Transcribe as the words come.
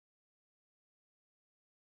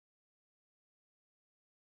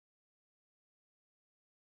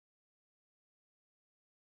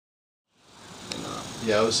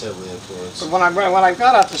Yeah, I was heavily influenced. But when I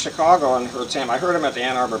got out to Chicago and heard Sam, I heard him at the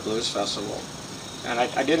Ann Arbor Blues Festival. And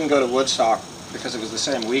I didn't go to Woodstock because it was the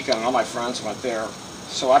same weekend and all my friends went there.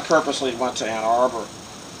 So I purposely went to Ann Arbor.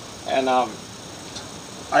 And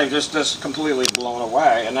I just completely blown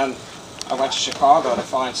away. And then I went to Chicago to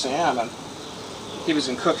find Sam, and he was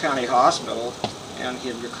in Cook County Hospital, and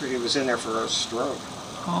he was in there for a stroke.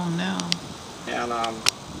 Oh no. And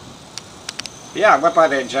yeah, I went by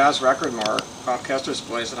the Jazz Record Mart, Bob Kester's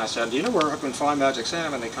place, and I said, "Do you know where I can find Magic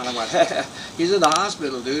Sam?" And they kind of went, "Hey, he's in the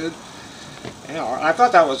hospital, dude." You know, I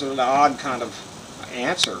thought that was an odd kind of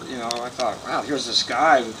answer. You know, I thought, wow, here's this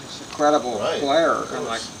guy, this incredible player, and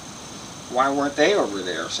like, why weren't they over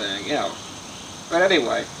there saying, you know? But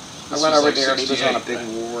anyway, I went over there, and he was on a big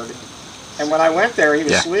ward. And when I went there, he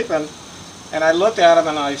was sleeping, and I looked at him,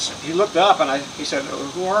 and he looked up, and he said,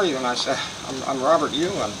 "Who are you?" And I said, I'm Robert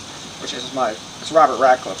Ewan, which is it's Robert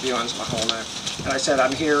Radcliffe. Ewan's my whole name. And I said,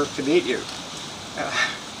 "I'm here to meet you." And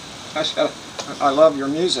I said, "I love your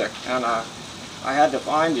music, and I had to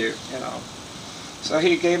find you, you know." So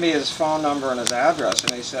he gave me his phone number and his address,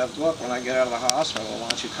 and he said, "Look, when I get out of the hospital, why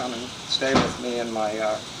don't you come and stay with me and my,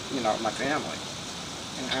 you know, my family?"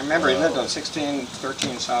 And I remember he lived on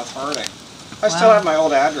 1613 South Harding. I still have my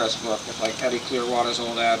old address book with like Eddie Clearwater's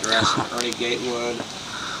old address, Ernie Gatewood,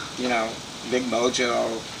 you know, Big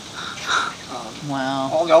Mojo,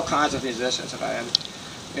 all kinds of musicians that I had.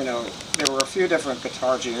 You know, there were a few different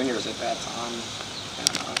guitar juniors at that time,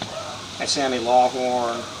 and Sammy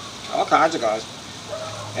Lawhorn, all kinds of guys.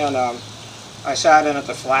 And I sat in at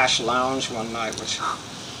the Flash Lounge one night, which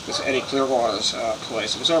was Eddie Clearwater's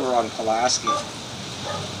place. It was over on Pulaski.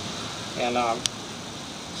 And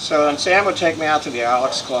so then Sam would take me out to the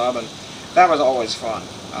Alex Club, and that was always fun.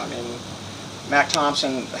 I mean, Mac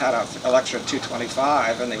Thompson had an Electra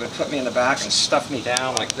 225, and they would put me in the back and stuff me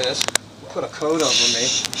down like this, put a coat over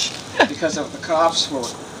me, because of the cops were,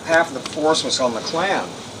 half of the force was on the Klan,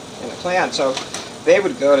 in the Klan, so they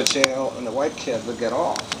would go to jail, and the white kid would get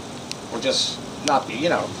off, or just not be, you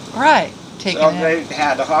know. Right. So they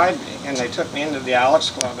had to hide me, and they took me into the Alex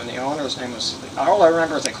Club, and the owner's name was, all I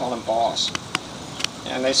remember is they called him Boss.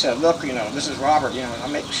 And they said, "Look, you know, this is Robert, you know,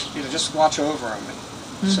 just watch over him."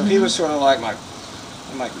 And so he was sort of like my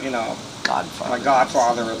you know, godfather. My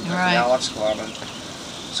godfather at the Alex Club. And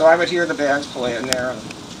so I would hear the bands play in there, and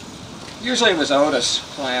usually it was Otis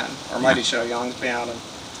playing, or Mighty Joe Young's band, and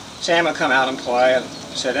Sam would come out and play and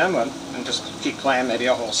sit in and just keep playing maybe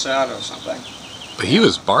a whole set or something. But he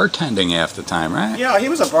was bartending half the time, right? Yeah, he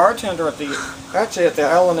was a bartender at the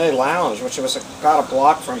L&A Lounge, which was about a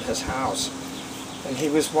block from his house. And he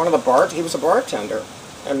was he was a bartender.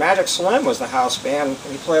 And Magic Slim was the house band,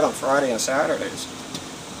 and he played on Friday and Saturdays.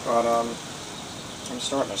 But I'm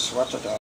starting to sweat to death.